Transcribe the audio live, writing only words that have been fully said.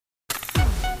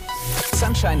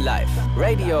Sunshine Live,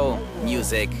 radio,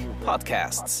 music,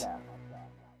 podcasts.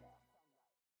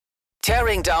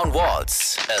 Tearing Down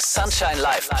Walls, a Sunshine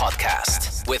Live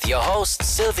podcast with your host,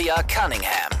 Sylvia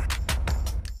Cunningham.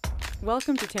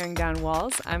 Welcome to Tearing Down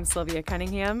Walls. I'm Sylvia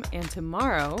Cunningham, and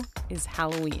tomorrow is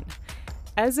Halloween.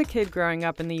 As a kid growing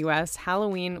up in the U.S.,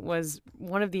 Halloween was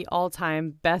one of the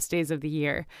all-time best days of the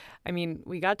year. I mean,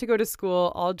 we got to go to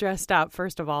school all dressed up,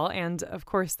 first of all, and of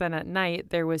course then at night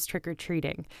there was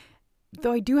trick-or-treating.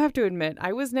 Though I do have to admit,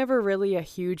 I was never really a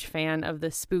huge fan of the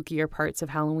spookier parts of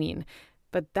Halloween.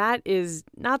 But that is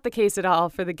not the case at all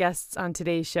for the guests on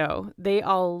today's show. They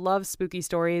all love spooky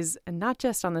stories, and not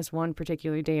just on this one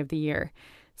particular day of the year.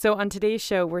 So on today's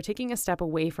show, we're taking a step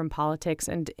away from politics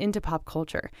and into pop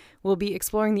culture. We'll be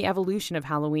exploring the evolution of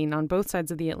Halloween on both sides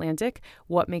of the Atlantic,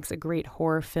 what makes a great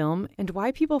horror film, and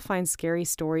why people find scary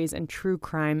stories and true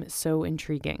crime so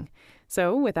intriguing.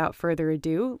 So without further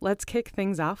ado, let's kick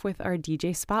things off with our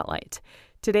DJ Spotlight.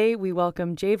 Today, we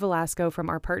welcome Jay Velasco from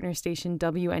our partner station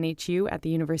WNHU at the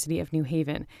University of New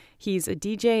Haven. He's a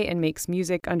DJ and makes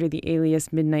music under the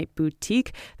alias Midnight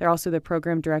Boutique. They're also the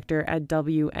program director at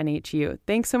WNHU.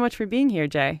 Thanks so much for being here,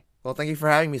 Jay. Well, thank you for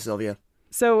having me, Sylvia.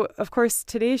 So, of course,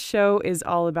 today's show is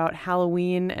all about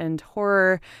Halloween and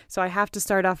horror. So I have to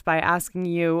start off by asking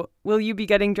you, will you be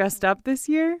getting dressed up this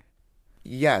year?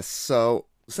 Yes, so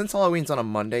since Halloween's on a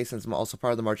Monday, since I'm also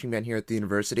part of the marching band here at the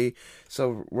university,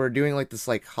 so we're doing this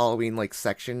Halloween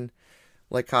section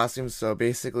costumes. So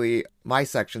basically my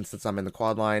section, since I'm in the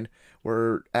quad line,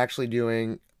 we're actually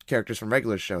doing characters from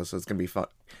regular shows, so it's gonna be fun.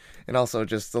 And also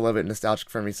just a little bit nostalgic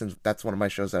for me since that's one of my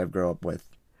shows that I've grown up with.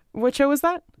 What show was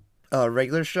that? A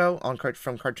regular show on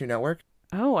from Cartoon Network.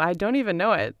 Oh, I don't even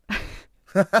know it.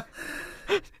 I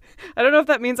don't know if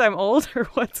that means I'm old or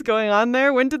what's going on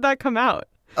there. When did that come out?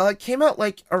 It came out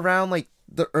around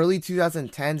the early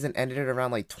 2010s and ended at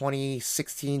around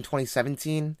 2016,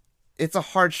 2017. It's a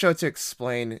hard show to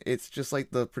explain. It's just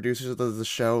the producers of the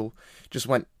show just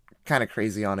went kind of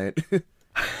crazy on it.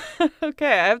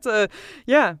 Okay,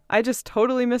 I just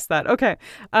totally missed that. Okay.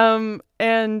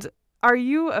 And are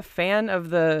you a fan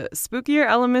of the spookier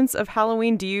elements of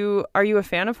Halloween? Are you a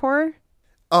fan of horror?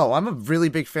 Oh, I'm a really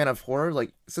big fan of horror.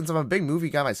 Since I'm a big movie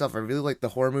guy myself, I really like the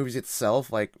horror movies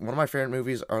itself. One of my favorite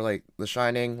movies are The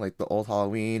Shining, the old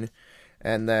Halloween.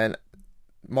 And then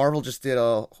Marvel just did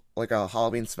a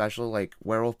Halloween special,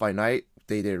 Werewolf by Night.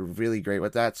 They did really great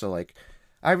with that. So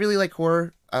I really like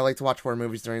horror. I like to watch horror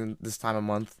movies during this time of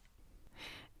month.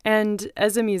 And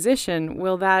as a musician,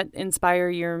 will that inspire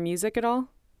your music at all?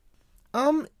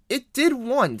 It did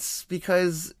once,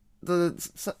 because the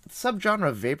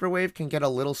subgenre vaporwave can get a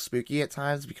little spooky at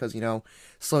times because,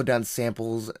 slow down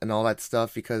samples and all that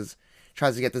stuff, because it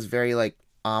tries to get this very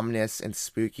ominous and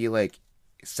spooky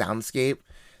soundscape.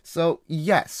 So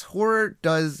yes, horror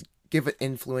does give an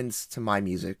influence to my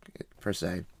music per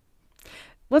se.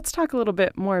 Let's talk a little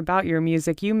bit more about your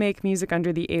music. You make music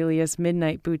under the alias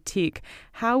Midnight Boutique.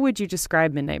 How would you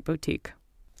describe Midnight Boutique?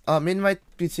 Midnight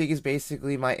Boutique is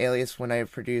basically my alias when I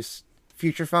produce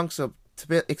future funk. So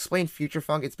to explain future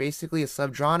funk, it's basically a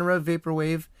subgenre of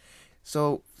vaporwave.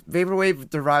 So vaporwave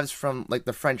derives from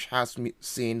the French house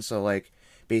scene, so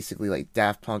basically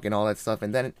Daft Punk and all that stuff,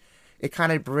 and then it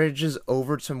kind of bridges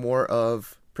over to more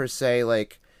of per se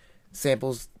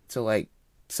samples to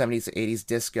 70s to 80s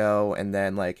disco, and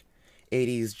then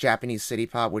 80s Japanese city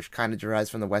pop, which kind of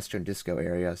derives from the Western disco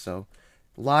area. So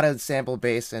a lot of sample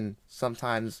bass, and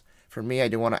sometimes for me I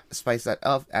do want to spice that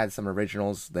up, add some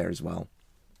originals there as well.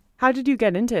 How did you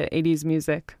get into 80s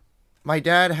music? My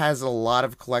dad has a lot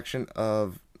of collection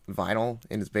of vinyl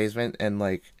in his basement, and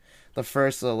the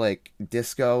first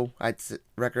disco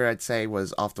record I'd say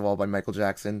was Off the Wall by Michael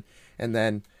Jackson, and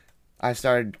then I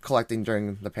started collecting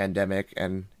during the pandemic,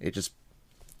 and it just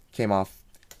came off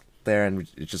there and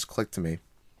it just clicked to me.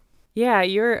 Yeah,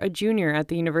 you're a junior at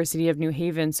the University of New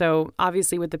Haven, so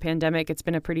obviously with the pandemic, it's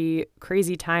been a pretty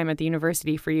crazy time at the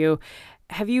university for you.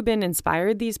 Have you been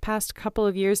inspired these past couple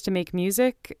of years to make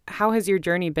music? How has your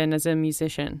journey been as a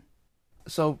musician?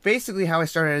 So basically how I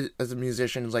started as a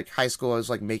musician is high school. I was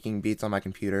making beats on my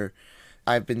computer.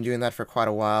 I've been doing that for quite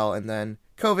a while, and then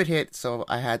COVID hit, so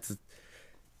I had to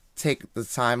take the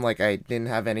time. I didn't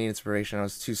have any inspiration. I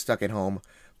was too stuck at home.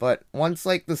 But once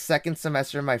the second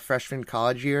semester of my freshman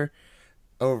college year,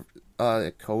 over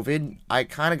COVID, I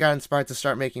kind of got inspired to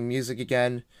start making music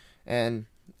again, and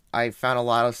I found a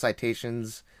lot of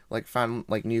citations, found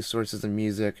news sources of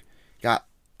music, got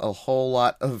a whole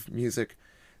lot of music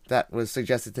that was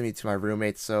suggested to me to my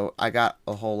roommates, so I got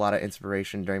a whole lot of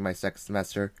inspiration during my second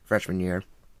semester freshman year.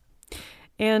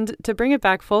 And to bring it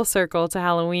back full circle to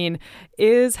Halloween,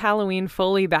 is Halloween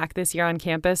fully back this year on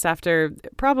campus after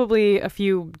probably a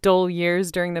few dull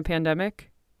years during the pandemic?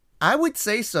 I would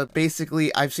say so.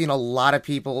 Basically, I've seen a lot of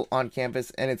people on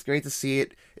campus, and it's great to see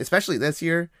it, especially this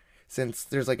year, since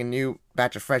there's like a new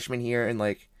batch of freshmen here, and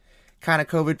like kind of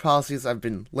COVID policies have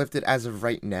been lifted as of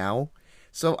right now.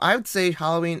 So I would say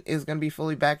Halloween is going to be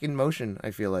fully back in motion, I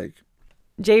feel like.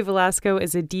 Jay Velasco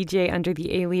is a DJ under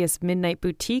the alias Midnight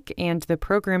Boutique and the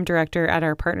program director at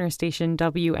our partner station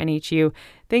WNHU.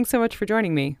 Thanks so much for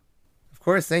joining me. Of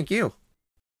course, thank you.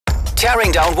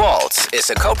 Tearing Down Walls is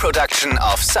a co-production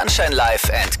of Sunshine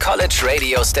Life and college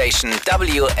radio station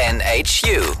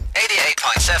WNHU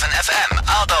 88.7 FM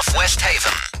out of West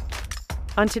Haven.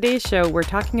 On today's show, we're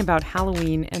talking about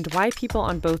Halloween and why people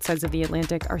on both sides of the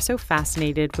Atlantic are so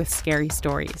fascinated with scary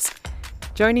stories.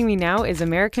 Joining me now is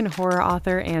American horror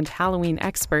author and Halloween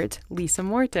expert, Lisa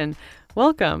Morton.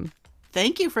 Welcome.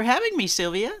 Thank you for having me,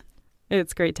 Sylvia.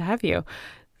 It's great to have you.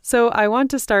 So I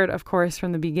want to start, of course,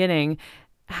 from the beginning.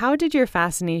 How did your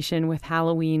fascination with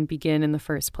Halloween begin in the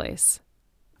first place?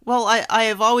 Well, I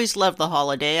have always loved the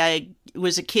holiday. I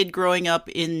was a kid growing up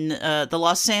in the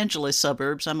Los Angeles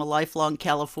suburbs. I'm a lifelong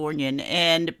Californian.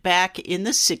 And back in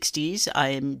the 60s, I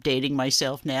am dating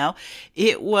myself now,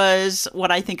 it was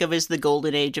what I think of as the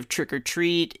golden age of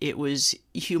trick-or-treat. It was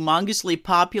humongously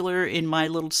popular in my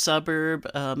little suburb,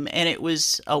 and it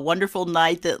was a wonderful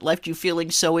night that left you feeling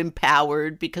so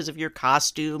empowered because of your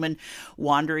costume and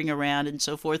wandering around and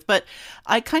so forth. But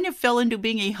I kind of fell into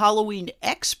being a Halloween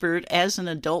expert as an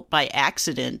adult by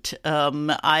accident.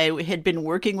 I had been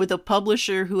working with a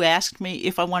publisher who asked me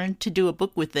if I wanted to do a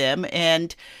book with them,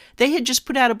 and they had just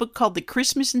put out a book called The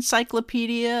Christmas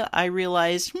Encyclopedia. I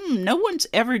realized, no one's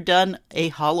ever done a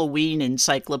Halloween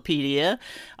encyclopedia.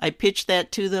 I pitched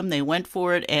that to them, they went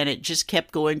for it, and it just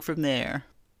kept going from there.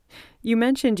 You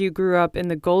mentioned you grew up in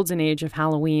the golden age of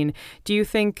Halloween. Do you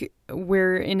think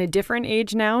we're in a different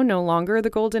age now, no longer the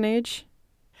golden age?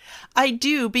 I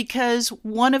do, because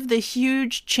one of the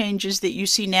huge changes that you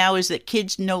see now is that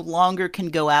kids no longer can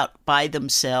go out by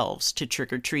themselves to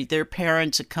trick-or-treat. Their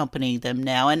parents accompany them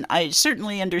now, and I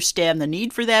certainly understand the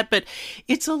need for that, but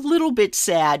it's a little bit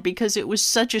sad because it was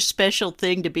such a special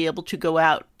thing to be able to go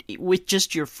out with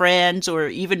just your friends or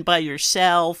even by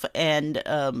yourself and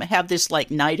have this like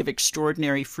night of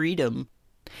extraordinary freedom.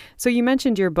 So you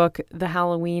mentioned your book, The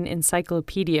Halloween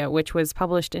Encyclopedia, which was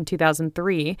published in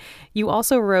 2003. You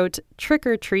also wrote Trick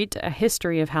or Treat, A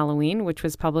History of Halloween, which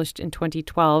was published in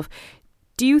 2012.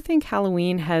 Do you think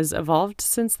Halloween has evolved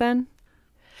since then?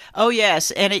 Oh,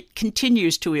 yes, and it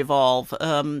continues to evolve.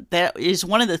 That is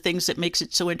one of the things that makes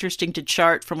it so interesting to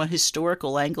chart from a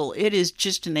historical angle. It is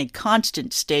just in a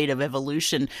constant state of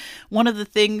evolution. One of the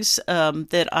things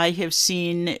that I have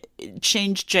seen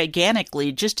change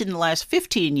gigantically just in the last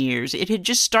 15 years, it had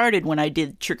just started when I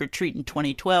did Trick or Treat in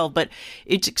 2012, but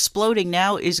it's exploding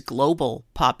now, is global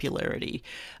popularity.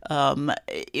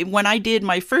 When I did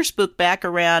my first book back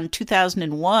around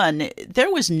 2001,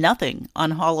 there was nothing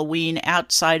on Halloween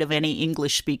outside of any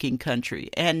English-speaking country.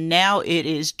 And now it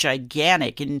is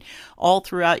gigantic and all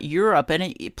throughout Europe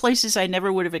and places I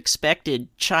never would have expected,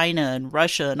 China and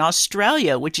Russia and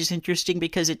Australia, which is interesting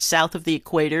because it's south of the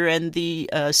equator and the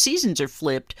seasons are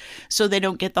flipped, so they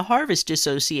don't get the harvest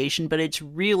association, but it's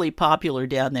really popular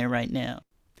down there right now.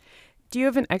 Do you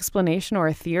have an explanation or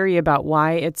a theory about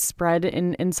why it's spread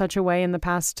in such a way in the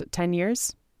past 10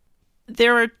 years?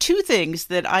 There are two things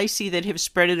that I see that have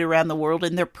spread it around the world,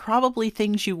 and they're probably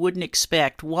things you wouldn't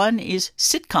expect. One is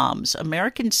sitcoms,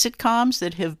 American sitcoms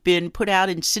that have been put out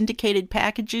in syndicated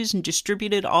packages and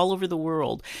distributed all over the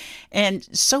world. And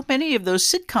so many of those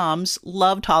sitcoms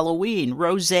loved Halloween.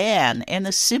 Roseanne and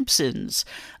The Simpsons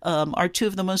are two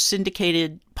of the most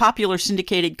popular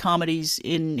syndicated comedies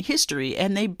in history,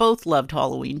 and they both loved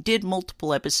Halloween, did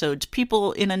multiple episodes.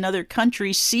 People in another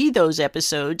country see those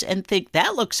episodes and think,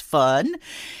 that looks fun.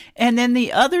 And then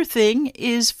the other thing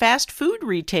is fast food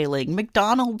retailing.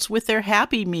 McDonald's with their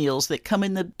Happy Meals that come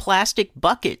in the plastic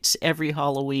buckets every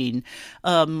Halloween.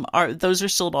 Those are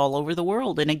sold all over the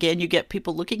world. And again, you get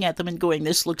people looking at them and going,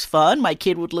 this looks fun. My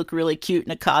kid would look really cute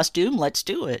in a costume. Let's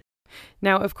do it.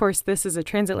 Now, of course, this is a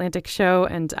transatlantic show,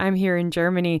 and I'm here in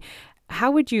Germany.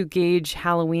 How would you gauge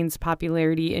Halloween's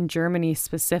popularity in Germany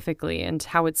specifically and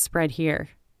how it's spread here?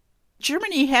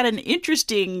 Germany had an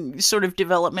interesting sort of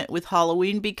development with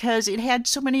Halloween because it had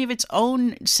so many of its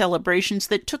own celebrations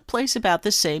that took place about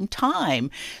the same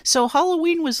time. So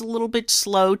Halloween was a little bit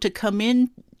slow to come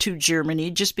in to Germany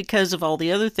just because of all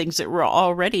the other things that were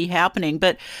already happening.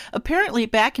 But apparently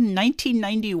back in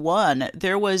 1991,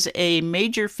 there was a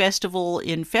major festival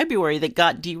in February that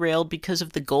got derailed because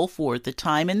of the Gulf War at the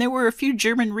time. And there were a few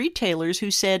German retailers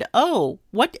who said, oh,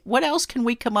 what else can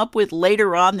we come up with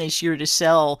later on this year to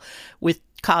sell with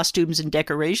costumes and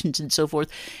decorations and so forth,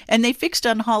 and they fixed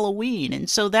on Halloween. And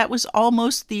so that was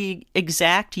almost the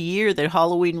exact year that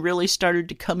Halloween really started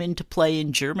to come into play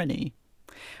in Germany.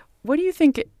 What do you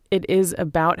think it is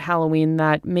about Halloween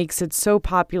that makes it so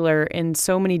popular in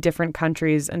so many different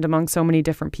countries and among so many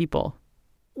different people?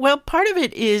 Well, part of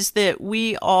it is that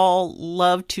we all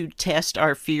love to test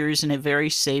our fears in a very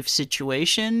safe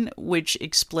situation, which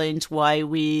explains why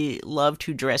we love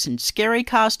to dress in scary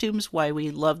costumes, why we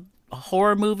love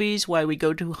horror movies, why we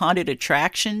go to haunted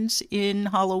attractions in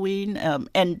Halloween,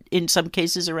 and in some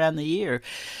cases around the year.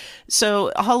 So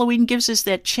Halloween gives us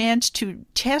that chance to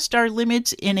test our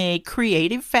limits in a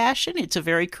creative fashion. It's a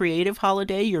very creative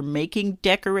holiday. You're making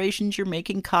decorations, you're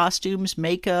making costumes,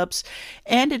 makeups,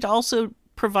 and it also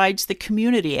provides the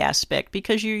community aspect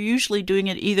because you're usually doing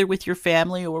it either with your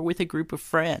family or with a group of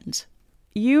friends.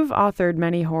 You've authored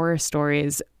many horror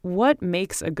stories. What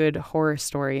makes a good horror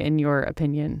story, in your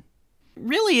opinion?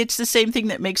 Really, it's the same thing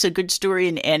that makes a good story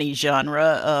in any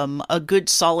genre. A good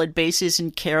solid basis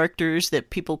in characters that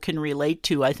people can relate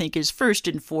to, I think, is first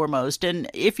and foremost.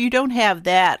 And if you don't have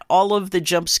that, all of the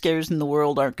jump scares in the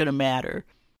world aren't going to matter.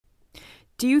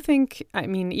 Do you think,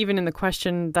 even in the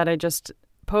question that I just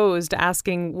posed,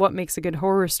 asking what makes a good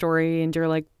horror story, and you're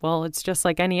like, well, it's just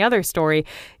like any other story.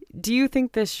 Do you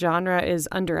think this genre is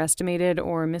underestimated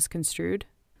or misconstrued?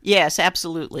 Yes,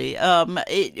 absolutely.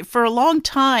 For a long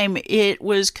time, it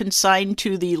was consigned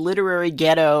to the literary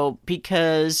ghetto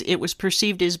because it was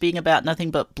perceived as being about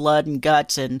nothing but blood and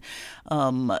guts and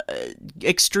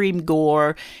extreme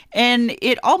gore. And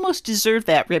it almost deserved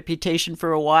that reputation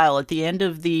for a while at the end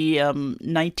of the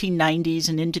 1990s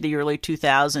and into the early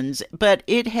 2000s. But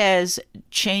it has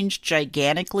changed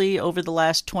gigantically over the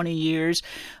last 20 years.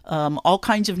 All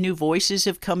kinds of new voices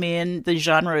have come in. The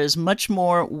genre is much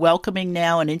more welcoming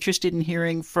now and interested in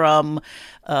hearing from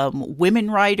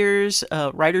women writers,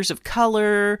 writers of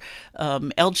color,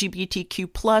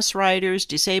 LGBTQ plus writers,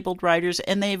 disabled writers,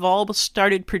 and they've all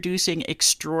started producing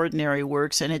extraordinary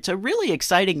works, and it's a really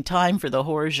exciting time for the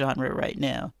horror genre right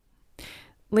now.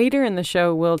 Later in the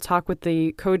show, we'll talk with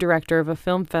the co-director of a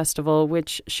film festival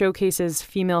which showcases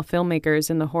female filmmakers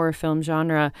in the horror film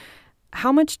genre.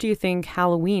 How much do you think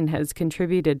Halloween has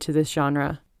contributed to this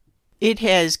genre? It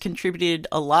has contributed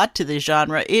a lot to the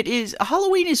genre.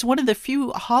 Halloween is one of the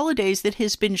few holidays that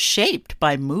has been shaped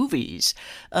by movies.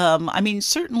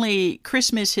 Certainly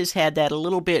Christmas has had that a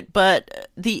little bit, but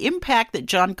the impact that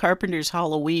John Carpenter's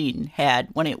Halloween had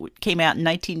when it came out in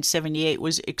 1978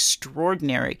 was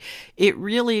extraordinary. It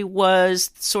really was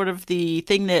sort of the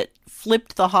thing that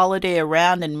flipped the holiday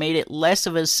around and made it less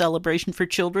of a celebration for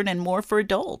children and more for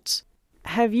adults.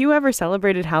 Have you ever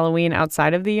celebrated Halloween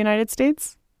outside of the United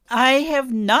States? I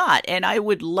have not, and I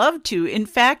would love to. In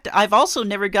fact, I've also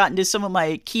never gotten to some of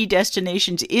my key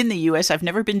destinations in the U.S. I've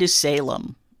never been to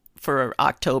Salem for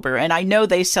October, and I know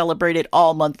they celebrate it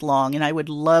all month long, and I would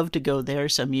love to go there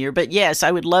some year. But yes,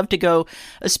 I would love to go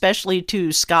especially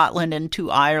to Scotland and to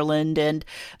Ireland, and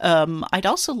I'd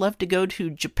also love to go to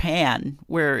Japan,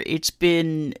 where it's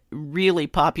been really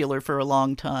popular for a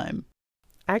long time.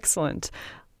 Excellent.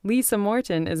 Lisa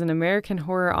Morton is an American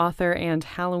horror author and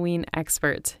Halloween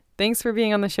expert. Thanks for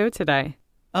being on the show today.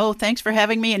 Oh, thanks for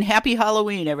having me, and happy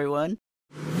Halloween, everyone.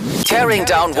 Tearing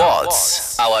Down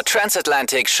Walls, our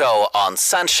transatlantic show on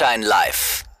Sunshine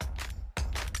Life.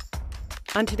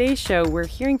 On today's show, we're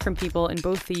hearing from people in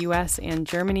both the U.S. and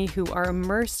Germany who are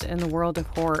immersed in the world of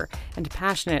horror and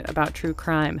passionate about true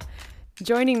crime.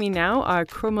 Joining me now are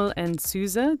Krummel and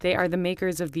Süße. They are the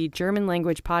makers of the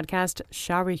German-language podcast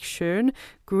Schaurig Schön,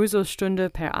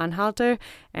 Gruselstunde per Anhalter,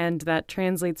 and that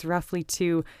translates roughly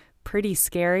to Pretty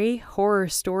Scary, Horror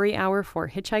Story Hour for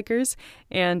Hitchhikers.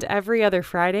 And every other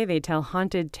Friday, they tell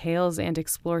haunted tales and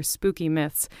explore spooky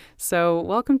myths. So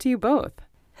welcome to you both.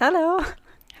 Hello.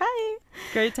 Hi.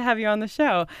 Great to have you on the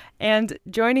show. And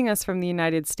joining us from the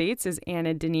United States is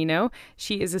Anna Danino.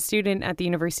 She is a student at the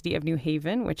University of New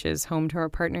Haven, which is home to our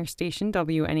partner station,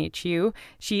 WNHU.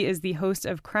 She is the host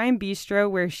of Crime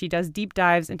Bistro, where she does deep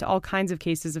dives into all kinds of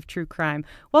cases of true crime.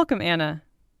 Welcome, Anna.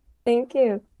 Thank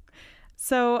you.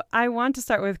 So I want to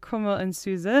start with Krummel and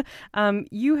Süße.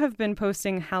 You have been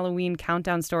posting Halloween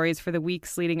countdown stories for the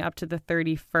weeks leading up to the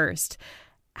 31st.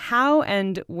 How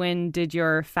and when did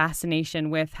your fascination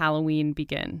with Halloween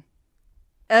begin?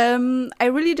 I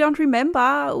really don't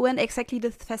remember when exactly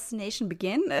the fascination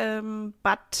began,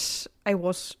 but I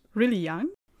was really young.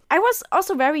 I was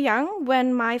also very young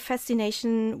when my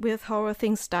fascination with horror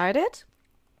things started.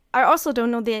 I also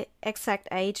don't know the exact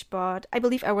age, but I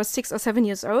believe I was 6 or 7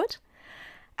 years old.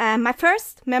 My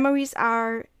first memories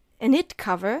are an It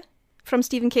cover from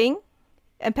Stephen King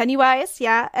and Pennywise,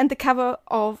 and the cover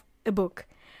of a book.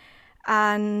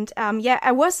 And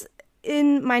I was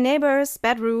in my neighbor's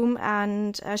bedroom,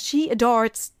 and she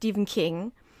adored Stephen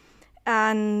King.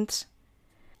 And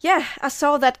I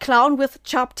saw that clown with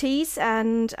sharp teeth,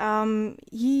 and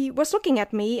he was looking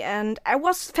at me, and I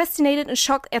was fascinated and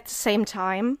shocked at the same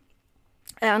time.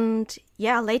 And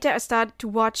later I started to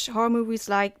watch horror movies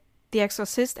like The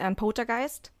Exorcist and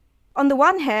Poltergeist. On the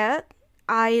one hand,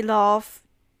 I love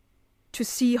to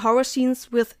see horror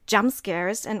scenes with jump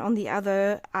scares, and on the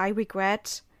other, I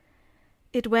regret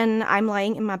it when I'm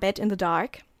lying in my bed in the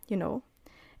dark,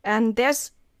 And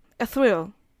there's a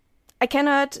thrill. I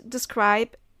cannot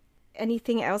describe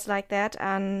anything else like that,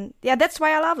 and that's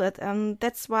why I love it, and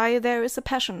that's why there is a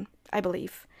passion, I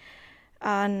believe.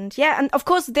 And of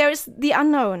course there is the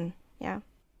unknown.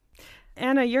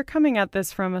 Anna, you're coming at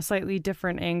this from a slightly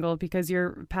different angle because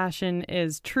your passion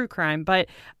is true crime, but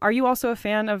are you also a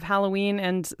fan of Halloween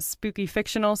and spooky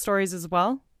fictional stories as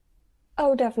well?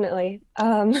 Oh, definitely.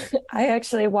 I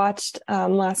actually watched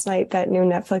last night that new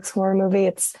Netflix horror movie.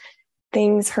 It's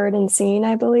Things Heard and Seen,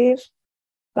 I believe,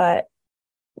 but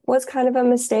was kind of a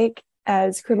mistake,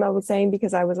 as Krima was saying,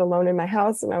 because I was alone in my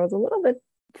house and I was a little bit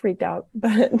freaked out,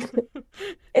 but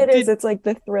it's like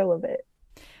the thrill of it.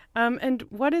 And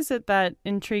what is it that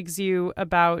intrigues you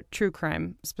about true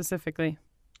crime specifically?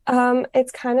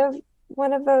 It's kind of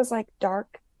one of those like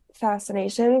dark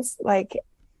fascinations. Like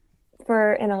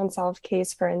for an unsolved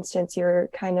case, for instance, you're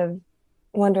kind of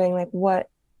wondering like what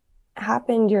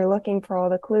happened. You're looking for all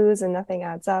the clues and nothing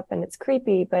adds up, and it's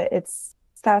creepy, but it's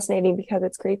fascinating because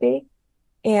it's creepy.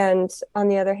 And on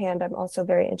the other hand, I'm also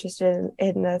very interested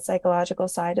in the psychological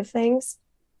side of things.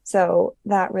 So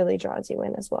that really draws you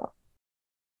in as well.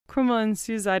 Krumel and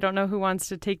Suze, I don't know who wants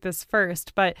to take this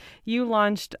first, but you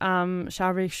launched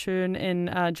Schaurig Schön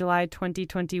in July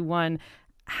 2021.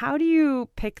 How do you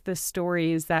pick the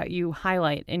stories that you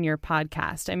highlight in your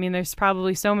podcast? I mean, there's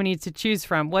probably so many to choose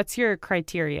from. What's your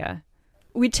criteria?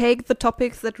 We take the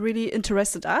topics that really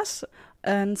interested us,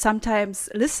 and sometimes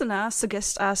listeners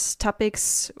suggest us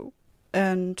topics,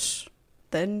 and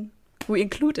then we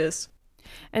include this.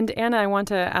 And Anna, I want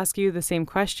to ask you the same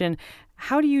question.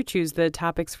 How do you choose the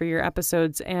topics for your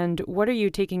episodes, and what are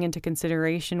you taking into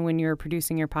consideration when you're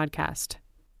producing your podcast?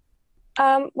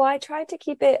 Well, I tried to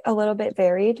keep it a little bit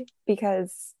varied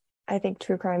because I think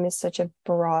true crime is such a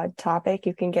broad topic.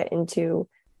 You can get into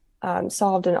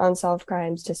solved and unsolved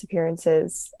crimes,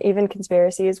 disappearances, even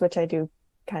conspiracies, which I do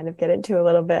kind of get into a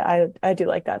little bit. I do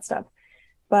like that stuff.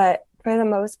 But for the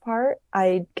most part,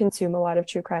 I consume a lot of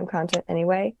true crime content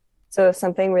anyway. So if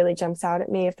something really jumps out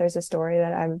at me, if there's a story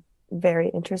that I'm very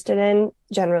interested in,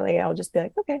 generally I'll just be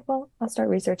like, okay, well, I'll start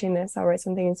researching this. I'll write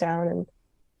some things down and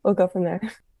we'll go from there.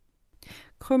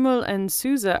 Krumel and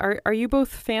Suze, are you both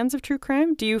fans of true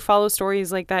crime? Do you follow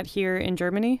stories like that here in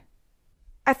Germany?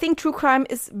 I think true crime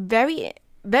is very,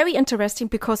 very interesting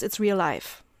because it's real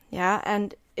life.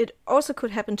 And it also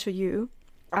could happen to you.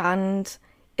 And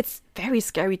it's very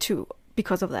scary too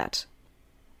because of that.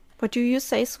 What do you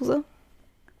say, Suze?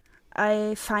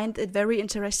 I find it very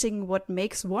interesting what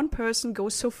makes one person go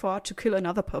so far to kill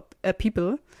another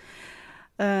people.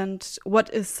 And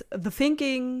what is the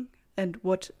thinking and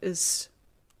what is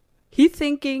he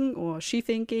thinking or she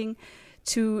thinking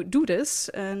to do this,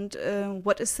 and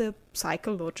what is the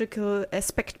psychological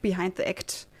aspect behind the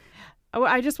act. Oh,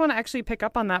 I just want to actually pick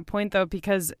up on that point, though,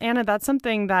 because, Anna, that's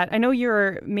something that I know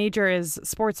your major is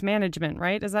sports management,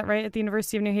 right? Is that right, at the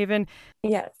University of New Haven?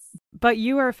 Yes. But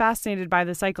you are fascinated by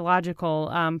the psychological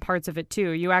parts of it,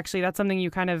 too. That's something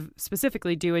you kind of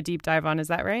specifically do a deep dive on. Is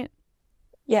that right?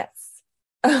 Yes.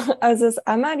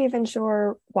 I'm not even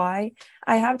sure why.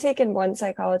 I have taken one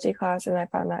psychology class and I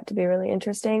found that to be really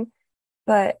interesting,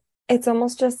 but it's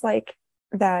almost just like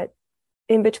that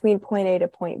in between point A to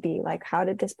point B, like how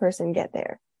did this person get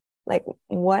there? Like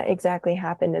what exactly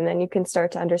happened? And then you can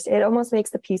start to understand. It almost makes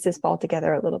the pieces fall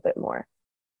together a little bit more.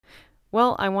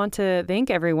 Well, I want to thank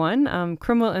everyone.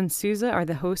 Krumel and Suze are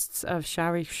the hosts of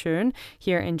Schaurig Schön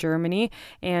here in Germany,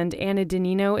 and Anna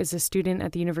Danino is a student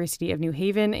at the University of New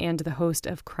Haven and the host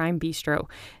of Crime Bistro.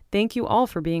 Thank you all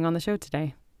for being on the show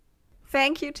today.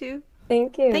 Thank you too.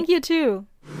 Thank you. Thank you too.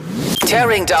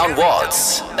 Tearing Down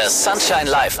Walls, a Sunshine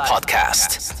Live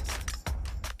podcast.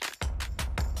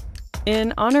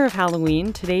 In honor of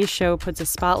Halloween, today's show puts a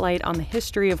spotlight on the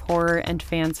history of horror and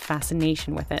fans'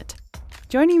 fascination with it.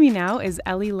 Joining me now is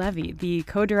Ellie Levy, the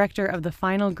co-director of the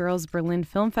Final Girls Berlin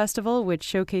Film Festival, which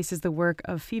showcases the work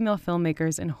of female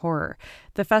filmmakers in horror.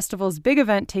 The festival's big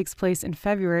event takes place in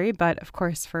February, but of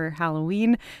course for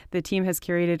Halloween, the team has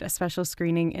curated a special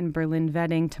screening in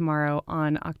Berlin-Wedding tomorrow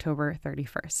on October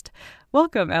 31st.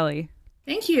 Welcome, Ellie.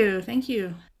 Thank you. Thank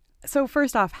you. So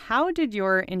first off, how did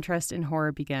your interest in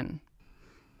horror begin?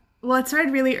 Well, it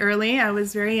started really early. I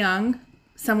was very young.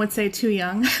 Some would say too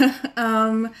young.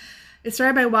 It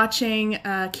started by watching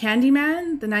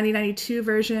Candyman, the 1992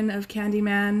 version of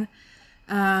Candyman,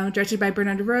 directed by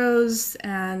Bernard Rose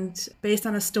and based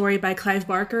on a story by Clive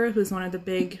Barker, who's one of the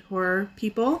big horror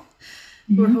people,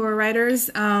 who are horror writers.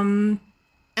 And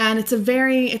it's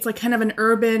like kind of an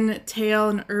urban tale,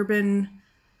 an urban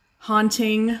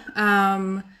haunting.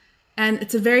 And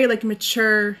it's a very like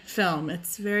mature film.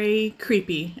 It's very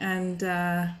creepy and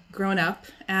grown up.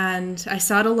 And I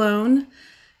saw it alone.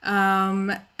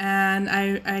 And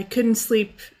I couldn't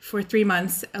sleep for 3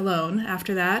 months alone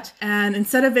after that. And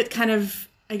instead of it kind of,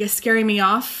 I guess, scaring me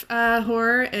off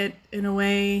horror, it in a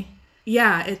way,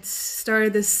 it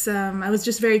started this, I was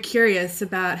just very curious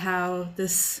about how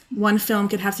this one film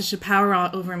could have such a power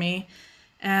over me.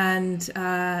 And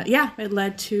it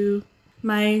led to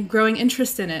my growing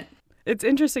interest in it. It's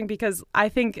interesting because I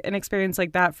think an experience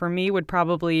like that for me would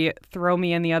probably throw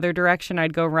me in the other direction.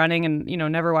 I'd go running and,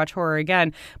 never watch horror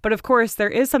again. But of course, there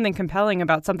is something compelling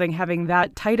about something having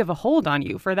that tight of a hold on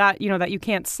you for that, that you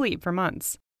can't sleep for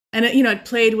months. And it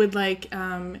played with like,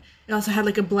 it also had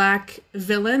like a black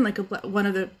villain, like one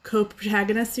of the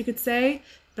co-protagonists, you could say,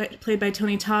 but played by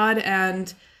Tony Todd.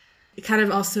 And it kind of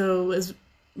also was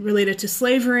related to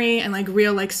slavery and like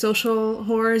real like social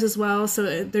horrors as well.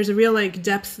 So there's a real like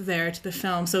depth there to the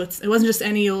film. So it wasn't just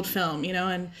any old film,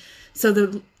 and so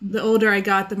the older I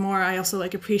got, the more I also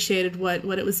like appreciated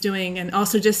what it was doing and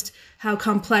also just how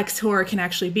complex horror can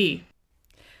actually be.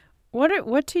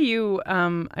 What to you,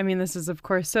 this is of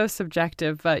course so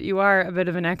subjective, but you are a bit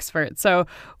of an expert. So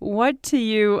what to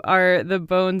you are the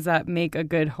bones that make a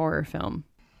good horror film?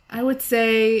 I would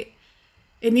say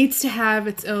it needs to have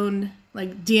its own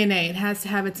like DNA. It has to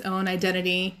have its own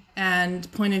identity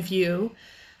and point of view.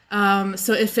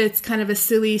 So if it's kind of a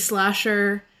silly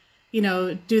slasher,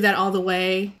 do that all the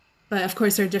way. But of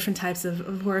course, there are different types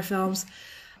of horror films.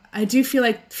 I do feel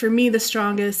like for me, the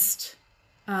strongest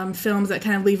films that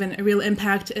kind of leave a real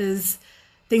impact is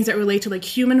things that relate to like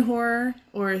human horror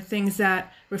or things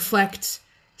that reflect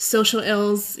social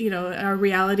ills, our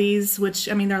realities, which,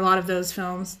 there are a lot of those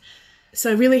films.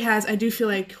 So I do feel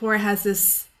like horror has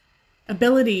this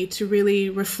ability to really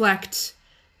reflect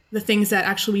the things that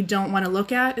actually we don't want to look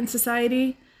at in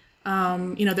society,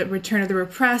 the return of the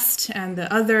repressed and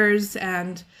the others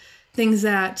and things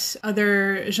that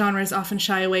other genres often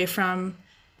shy away from.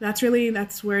 That's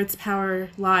where its power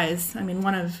lies.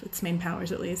 One of its main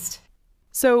powers, at least.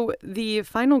 So the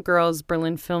Final Girls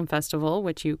Berlin Film Festival,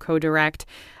 which you co-direct,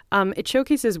 it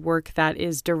showcases work that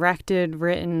is directed,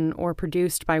 written, or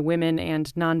produced by women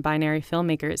and non-binary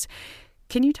filmmakers.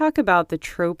 Can you talk about the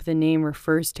trope the name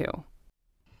refers to?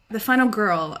 The Final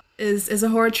Girl is a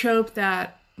horror trope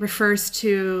that refers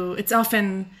to, it's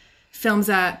often films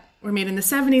that were made in the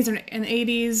 70s and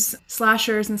 80s,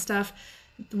 slashers and stuff,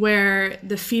 where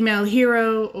the female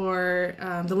hero or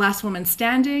the last woman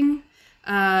standing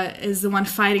is the one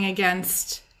fighting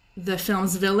against the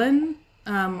film's villain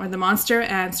or the monster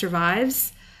and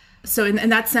survives. So in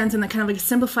that sense, in the kind of like a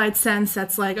simplified sense,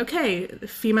 that's like, okay,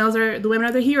 the women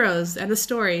are the heroes and the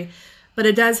story. But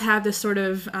it does have this sort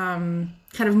of kind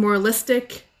of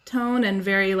moralistic tone and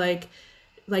very like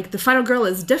the final girl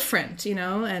is different,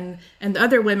 and the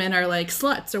other women are like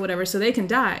sluts or whatever, so they can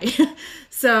die.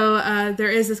 So there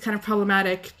is this kind of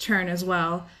problematic turn as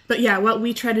well. But yeah, what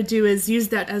we try to do is use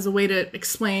that as a way to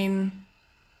explain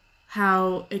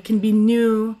how it can be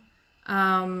new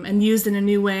and used in a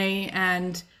new way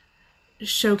and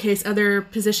showcase other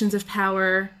positions of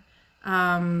power.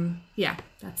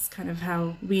 That's kind of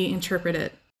how we interpret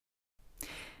it.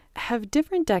 Have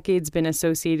different decades been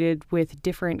associated with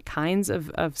different kinds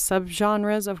of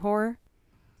subgenres of horror?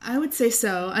 I would say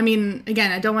so.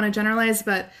 Again, I don't want to generalize,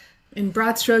 but in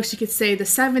broad strokes, you could say the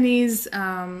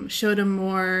 70s showed a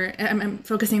more, I'm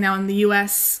focusing now on the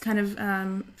US kind of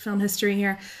film history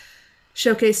here,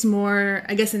 showcased more,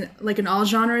 I guess, in all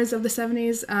genres of the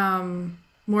 70s,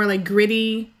 more like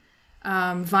gritty,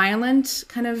 violent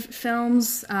kind of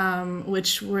films,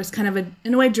 which was kind of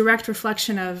in a way direct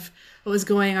reflection of what was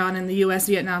going on in the US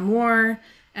Vietnam War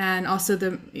And also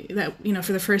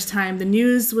for the first time, the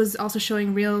news was also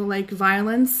showing real like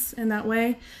violence in that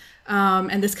way.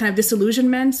 And this kind of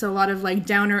disillusionment, so a lot of like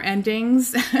downer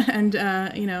endings and,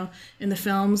 in the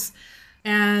films.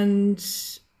 And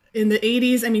in the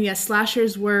 80s, I mean, yes,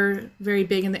 slashers were very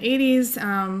big in the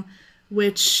 80s,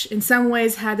 which in some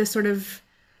ways had this sort of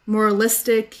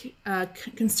moralistic,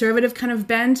 conservative kind of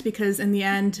bent, because in the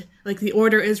end, like the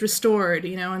order is restored,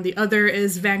 and the other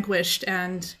is vanquished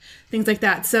and things like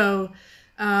that. So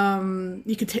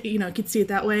you could see it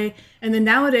that way. And then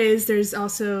nowadays, there's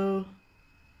also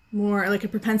more like a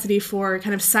propensity for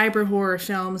kind of cyber horror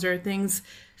films or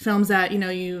films that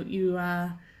you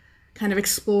kind of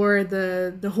explore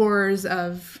the horrors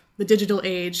of the digital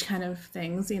age kind of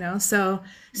things, so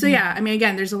yeah, I mean,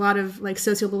 again, there's a lot of like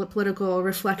socio-political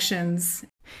reflections.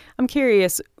 I'm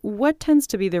curious, what tends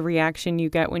to be the reaction you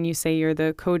get when you say you're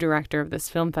the co-director of this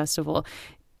film festival?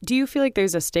 Do you feel like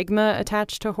there's a stigma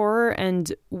attached to horror,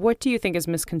 and what do you think is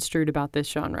misconstrued about this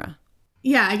genre?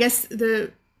 Yeah, I guess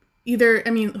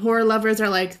horror lovers are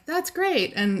like, that's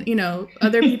great, and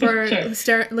other people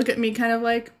are look at me kind of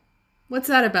like, what's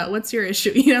that about? What's your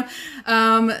issue? It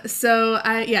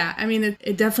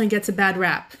definitely gets a bad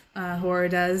rap. Horror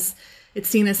does. It's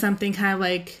seen as something kind of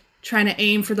like trying to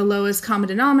aim for the lowest common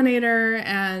denominator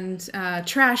and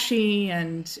trashy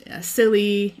and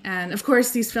silly. And of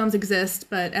course, these films exist,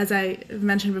 but as I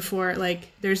mentioned before,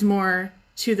 like there's more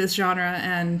to this genre,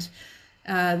 and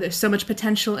there's so much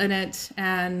potential in it.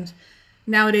 And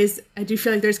nowadays, I do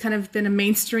feel like there's kind of been a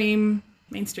mainstreaming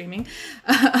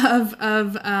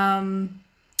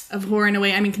of horror in a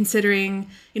way. I mean, considering,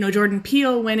 Jordan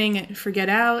Peele winning for Get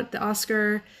Out, the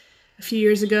Oscar a few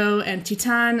years ago, and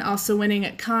Titane also winning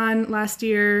at Cannes last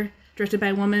year, directed by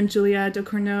a woman, Julia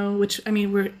Ducournau, which, I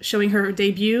mean, we're showing her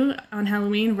debut on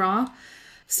Halloween, Raw.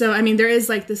 So, I mean, there is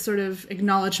like this sort of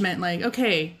acknowledgement, like,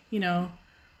 okay,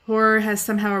 horror has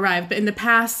somehow arrived. But in the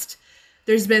past,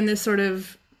 there's been this sort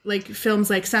of like films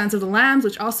like Silence of the Lambs,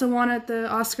 which also won at the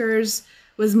Oscars,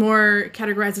 was more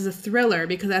categorized as a thriller,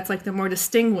 because that's like the more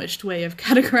distinguished way of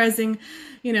categorizing,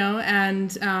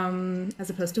 and as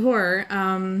opposed to horror.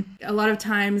 A lot of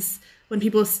times when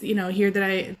people, hear that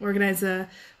I organize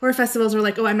horror festivals, are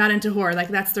like, oh, I'm not into horror. Like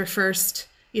that's their first,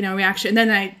 reaction. And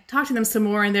then I talk to them some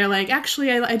more and they're like,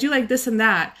 actually, I do like this and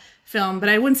that film, but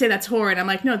I wouldn't say that's horror. And I'm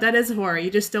like, no, that is horror.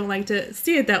 You just don't like to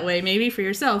see it that way, maybe for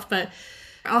yourself. But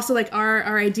also like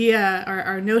our idea,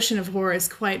 our notion of horror is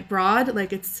quite broad.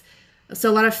 Like so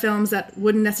a lot of films that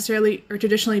wouldn't necessarily or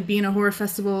traditionally be in a horror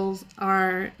festival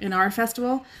are in our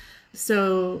festival.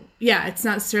 So yeah, it's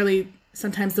not necessarily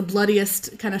sometimes the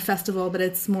bloodiest kind of festival, but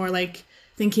it's more like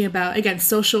thinking about, again,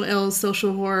 social ills,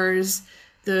 social horrors,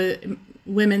 the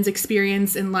women's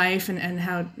experience in life and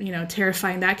how,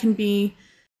 terrifying that can be.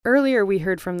 Earlier, we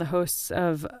heard from the hosts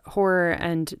of horror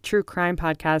and true crime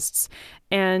podcasts,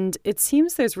 and it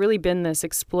seems there's really been this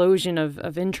explosion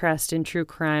of interest in true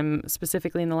crime,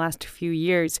 specifically in the last few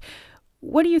years.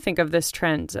 What do you think of this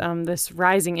trend, this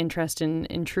rising interest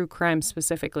in true crime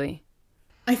specifically?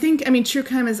 I think, true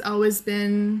crime has always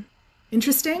been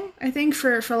interesting, I think,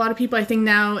 for a lot of people. I think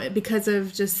now, because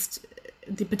of just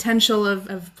the potential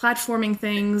of platforming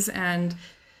things and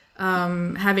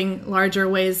having larger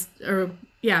ways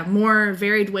more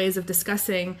varied ways of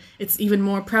discussing, it's even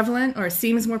more prevalent, or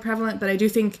seems more prevalent. But I do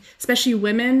think especially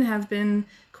women have been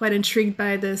quite intrigued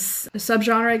by this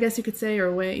subgenre, I guess you could say,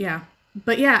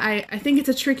 But yeah, I think it's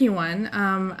a tricky one.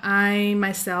 I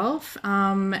myself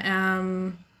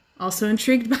am also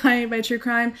intrigued by true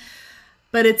crime,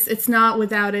 but it's not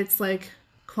without its like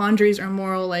quandaries or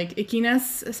moral like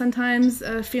ickiness sometimes,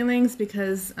 feelings,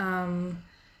 because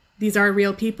these are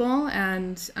real people,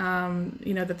 and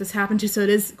that this happened to. So it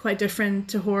is quite different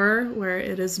to horror, where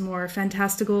it is more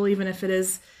fantastical. Even if it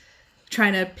is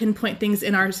trying to pinpoint things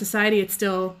in our society, it's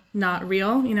still not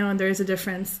real, and there is a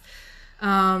difference.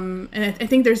 And I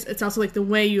think it's also like the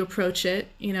way you approach it.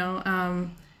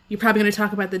 You're probably going to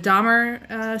talk about the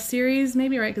Dahmer series,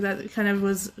 maybe, right? Because that kind of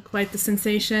was quite the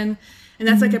sensation, and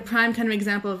that's like a prime kind of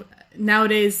example of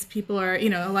nowadays people are,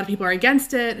 a lot of people are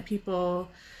against it. People.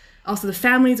 Also the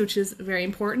families, which is very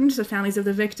important, the families of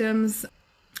the victims.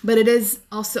 But it is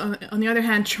also, on the other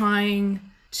hand, trying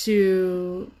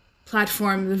to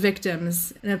platform the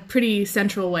victims in a pretty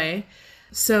central way.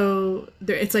 So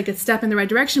it's like a step in the right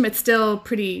direction, but still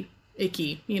pretty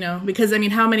icky, because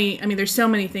there's so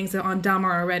many things on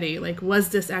Dahmer already. Like, was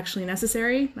this actually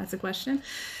necessary? That's a question.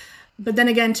 But then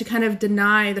again, to kind of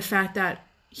deny the fact that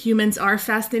humans are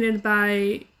fascinated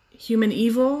by human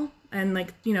evil, and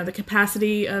like, the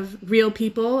capacity of real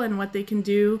people and what they can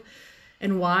do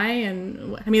and why.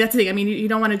 And that's the thing. You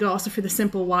don't want to go also for the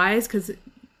simple whys, because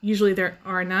usually there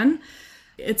are none.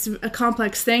 It's a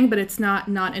complex thing, but it's not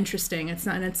interesting. It's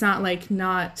not like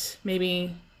not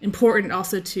maybe important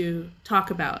also to talk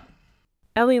about.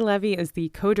 Ellie Levy is the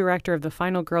co-director of the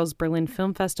Final Girls Berlin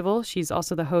Film Festival. She's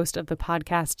also the host of the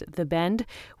podcast The Bend,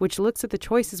 which looks at the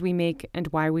choices we make and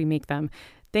why we make them.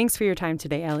 Thanks for your time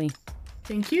today, Ellie.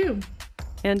 Thank you.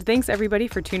 And thanks everybody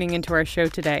for tuning into our show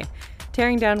today.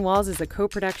 Tearing Down Walls is a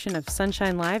co-production of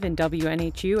Sunshine Live and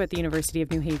WNHU at the University of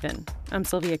New Haven. I'm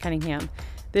Sylvia Cunningham.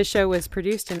 This show was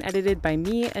produced and edited by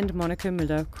me and Monica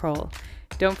Müller-Kroll.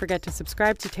 Don't forget to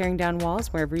subscribe to Tearing Down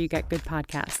Walls wherever you get good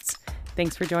podcasts.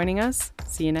 Thanks for joining us.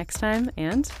 See you next time,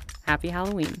 and happy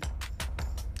Halloween.